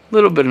a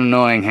little bit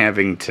annoying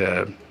having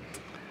to.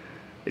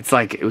 It's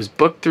like it was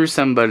booked through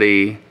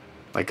somebody,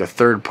 like a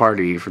third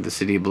party for the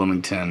city of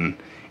Bloomington,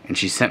 and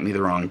she sent me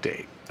the wrong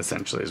date,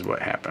 essentially is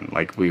what happened.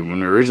 Like when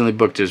we originally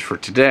booked it for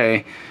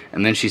today,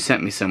 and then she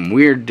sent me some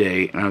weird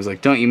date, and I was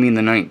like, don't you mean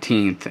the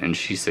 19th? And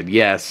she said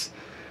yes,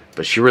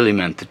 but she really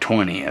meant the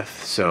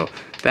 20th. So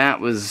that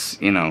was,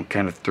 you know,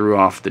 kind of threw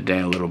off the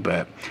day a little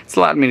bit. It's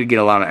allowed me to get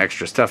a lot of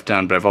extra stuff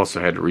done, but I've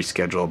also had to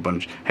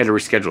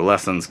reschedule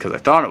lessons because I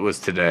thought it was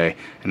today,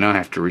 and now I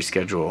have to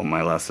reschedule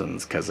my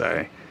lessons because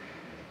I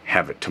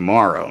have it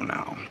tomorrow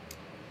now.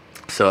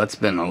 So it's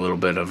been a little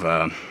bit of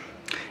an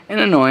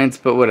annoyance,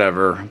 but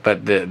whatever.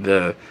 But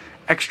the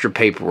extra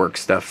paperwork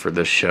stuff for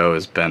this show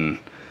has been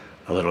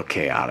a little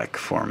chaotic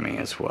for me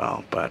as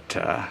well. But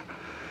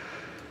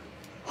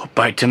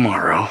by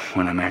tomorrow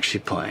when I'm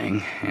actually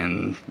playing.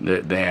 And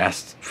they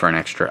asked for an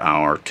extra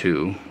hour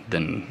too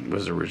than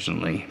was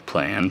originally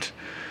planned.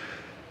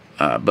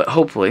 But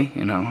hopefully,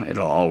 you know,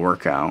 it'll all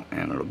work out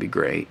and it'll be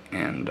great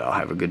and I'll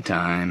have a good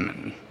time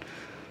and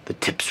the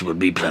tips will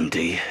be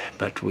plenty.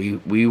 But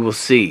we will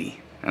see.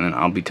 And then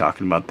I'll be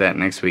talking about that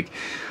next week.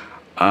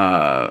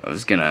 I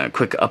was gonna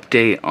quick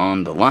update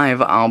on the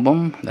live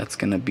album. That's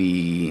gonna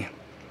be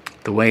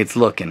the way it's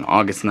looking,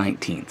 August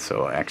 19th.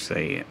 So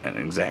actually an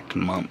exact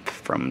month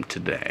from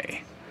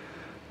today.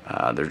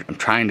 I'm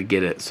trying to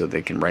get it so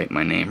they can write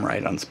my name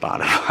right on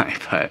Spotify,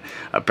 but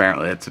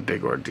apparently that's a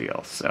big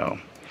ordeal. So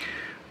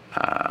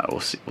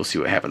we'll see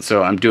what happens.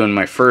 So I'm doing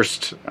my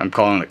first. I'm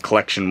calling it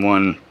Collection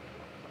 1,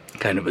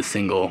 kind of a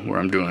single where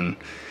I'm doing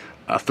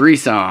 3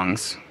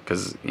 songs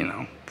because you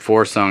know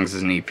 4 songs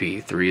is an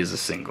EP, 3 is a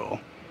single,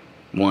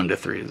 1 to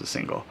 3 is a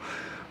single.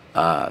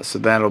 So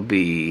that'll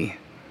be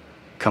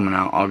coming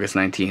out August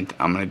 19th.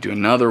 I'm gonna do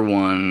another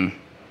one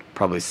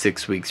probably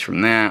 6 weeks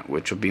from that,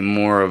 which will be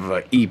more of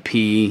a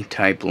EP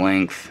type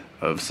length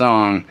of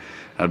song.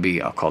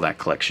 I'll call that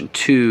Collection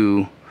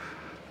 2.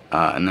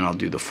 And then I'll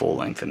do the full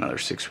length another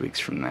 6 weeks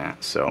from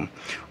that. So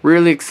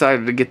really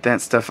excited to get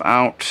that stuff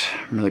out.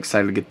 I'm really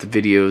excited to get the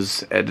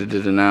videos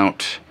edited and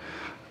out.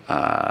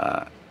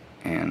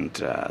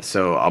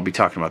 So I'll be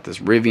talking about this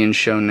Rivian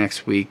show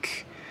next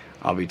week.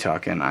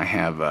 I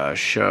have a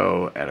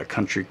show at a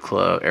country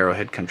club,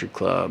 Arrowhead Country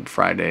Club,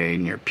 Friday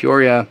near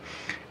Peoria.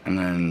 And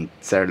then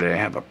Saturday I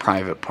have a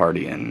private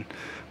party in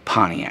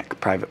Pontiac.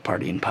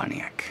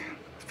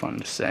 It's fun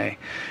to say.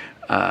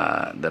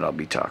 That I'll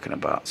be talking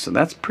about. So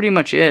that's pretty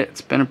much it.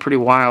 It's been a pretty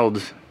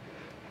wild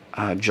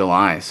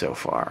July so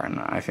far, and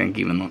I think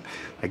even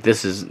like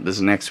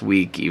this next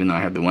week, even though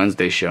I have the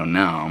Wednesday show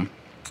now,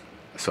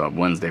 so I have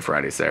Wednesday,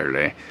 Friday,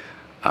 Saturday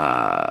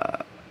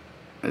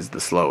is the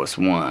slowest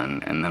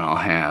one, and then I'll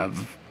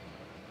have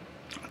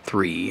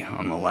 3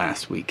 on the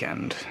last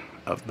weekend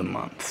of the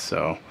month.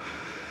 So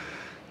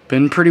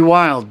been pretty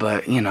wild,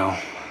 but you know,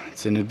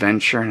 it's an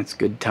adventure and it's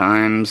good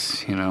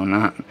times. You know,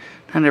 not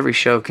every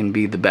show can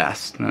be the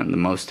best, not the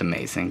most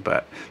amazing,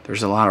 but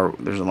there's a lot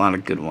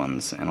of good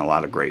ones and a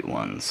lot of great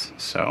ones.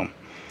 So,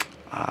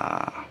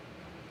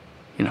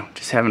 you know,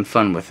 just having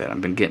fun with it.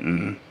 I've been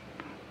getting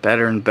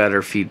better and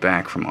better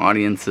feedback from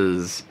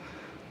audiences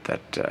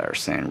that are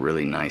saying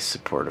really nice,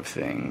 supportive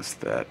things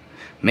that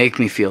make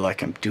me feel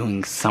like I'm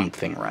doing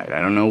something right.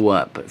 I don't know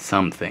what, but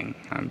something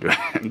I'm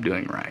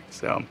doing right.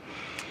 So,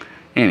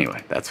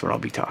 anyway, that's what I'll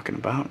be talking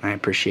about. I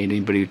appreciate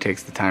anybody who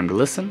takes the time to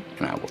listen,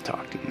 and I will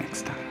talk to you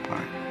next time. All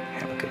right.